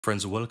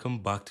Friends, welcome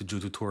back to Joe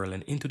Tutorial,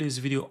 and in today's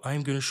video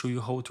I'm going to show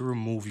you how to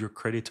remove your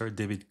credit or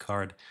debit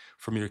card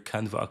from your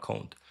Canva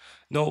account.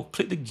 Now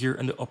click the gear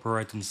on the upper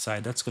right hand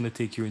side. That's going to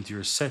take you into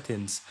your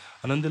settings,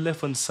 and on the left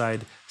hand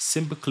side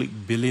simply click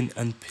billing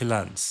and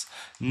plans.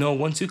 Now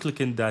once you click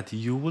in that,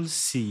 you will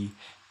see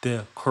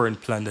the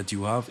current plan that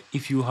you have.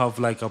 If you have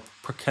like a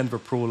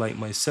Canva Pro like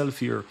myself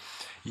here,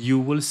 you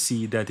will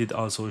see that it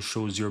also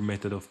shows your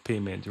method of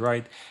payment,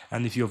 right?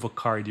 And if you have a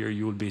card here,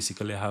 you will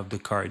basically have the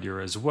card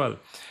here as well.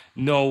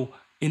 Now,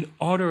 in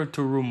order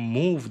to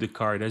remove the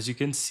card, as you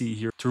can see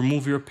here, to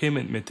remove your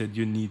payment method,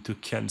 you need to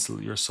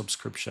cancel your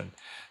subscription.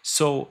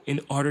 So in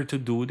order to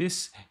do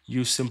this,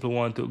 you simply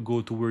want to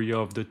go to where you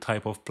have the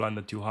type of plan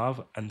that you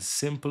have and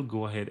simply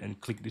go ahead and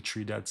click the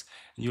three dots.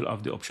 And you'll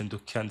have the option to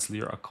cancel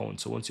your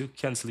account. So once you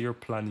cancel your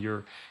plan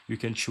here, you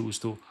can choose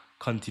to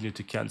continue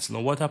to cancel.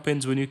 Now, what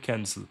happens when you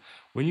cancel?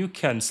 When you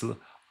cancel,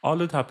 all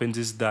that happens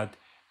is that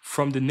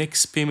from the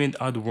next payment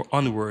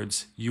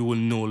onwards, you will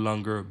no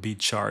longer be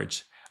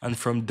charged. And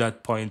from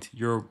that point,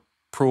 your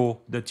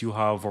pro that you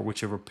have, or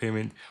whichever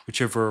payment,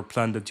 whichever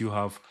plan that you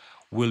have,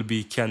 will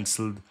be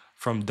cancelled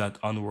from that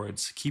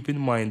onwards. Keep in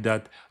mind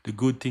that the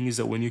good thing is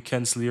that when you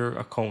cancel your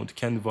account,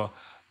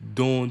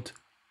 don't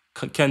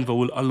Canva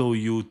will allow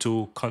you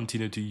to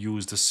continue to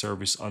use the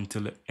service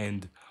until the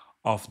end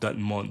of that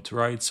month,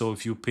 right? So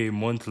if you pay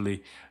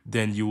monthly,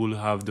 then you will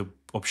have the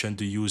option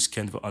to use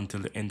Canva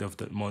until the end of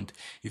that month.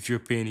 If you're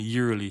paying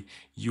yearly,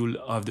 you'll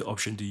have the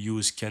option to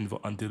use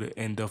Canva until the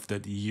end of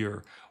that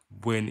year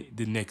when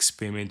the next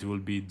payment will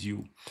be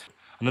due.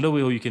 Another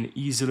way how you can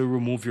easily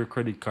remove your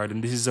credit card,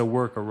 and this is a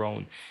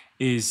workaround,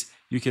 is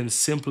you can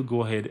simply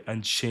go ahead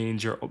and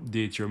change or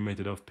update your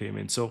method of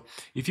payment. So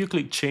if you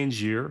click change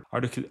here,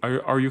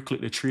 or you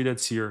click the three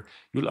dots here,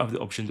 you'll have the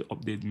option to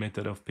update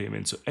method of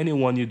payment. So any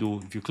one you do,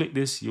 if you click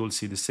this, you'll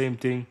see the same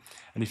thing.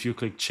 And if you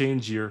click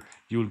change here,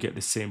 you'll get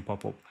the same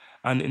pop-up.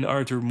 And in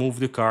order to remove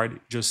the card,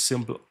 just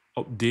simply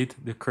update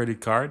the credit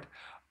card,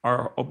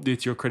 or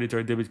update your credit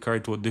or debit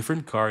card to a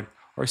different card,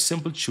 or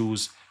simply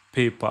choose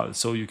PayPal.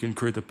 So you can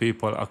create a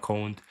PayPal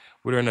account.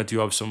 Whether or not you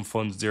have some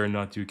funds there or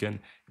not, you can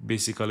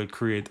basically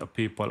create a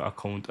PayPal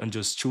account and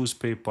just choose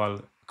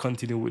PayPal,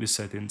 continue with the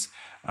settings,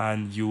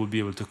 and you will be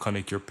able to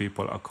connect your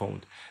PayPal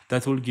account.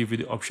 That will give you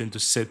the option to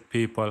set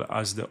PayPal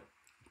as the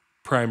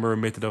primary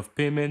method of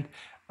payment,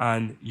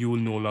 and you will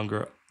no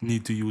longer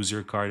need to use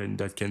your card, and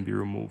that can be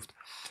removed.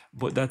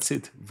 But that's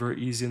it.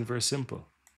 Very easy and very simple.